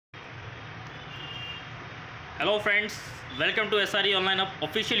Hello friends, welcome to SRE Online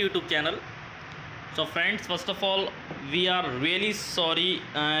official YouTube channel. So friends, first of all, we are really sorry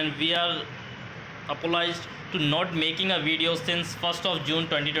and we are apologized to not making a video since 1st of June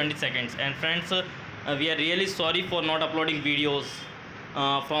 2022. And friends, we are really sorry for not uploading videos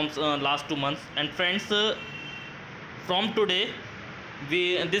from last 2 months. And friends, from today,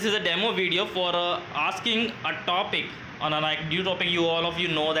 this is a demo video for asking a topic on a new topic. All of you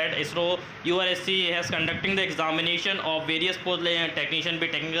know that ISRO URSC has conducting the examination of various posts like technician,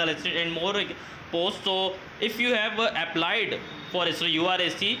 technical assistant and more posts. So if you have applied for ISRO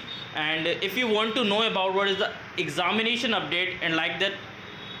URSC and if you want to know about what is the examination update and like that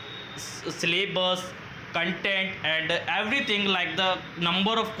syllabus, content and everything, like the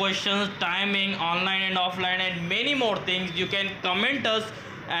number of questions, timing, online and offline and many more things, you can comment us.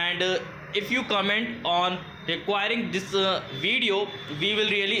 And if you comment on requiring this video, we will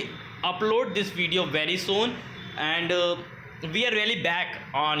really upload this video very soon. And we are really back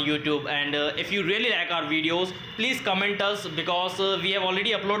on YouTube, and if you really like our videos, please comment us, because we have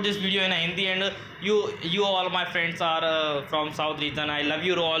already uploaded this video in Hindi, and you all my friends are from South region. I love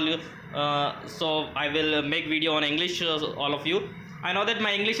you all. So I will make video on English, all of you. I know that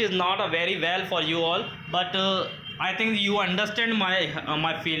my English is not very well for you all, but I think you understand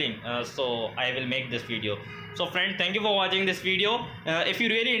my feeling, so I will make this video. So friends, thank you for watching this video. If you're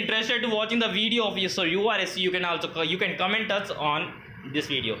really interested to watching the video of URSC, you can comment us on this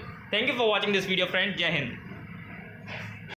video. Thank you for watching this video, friends. Jai Hind.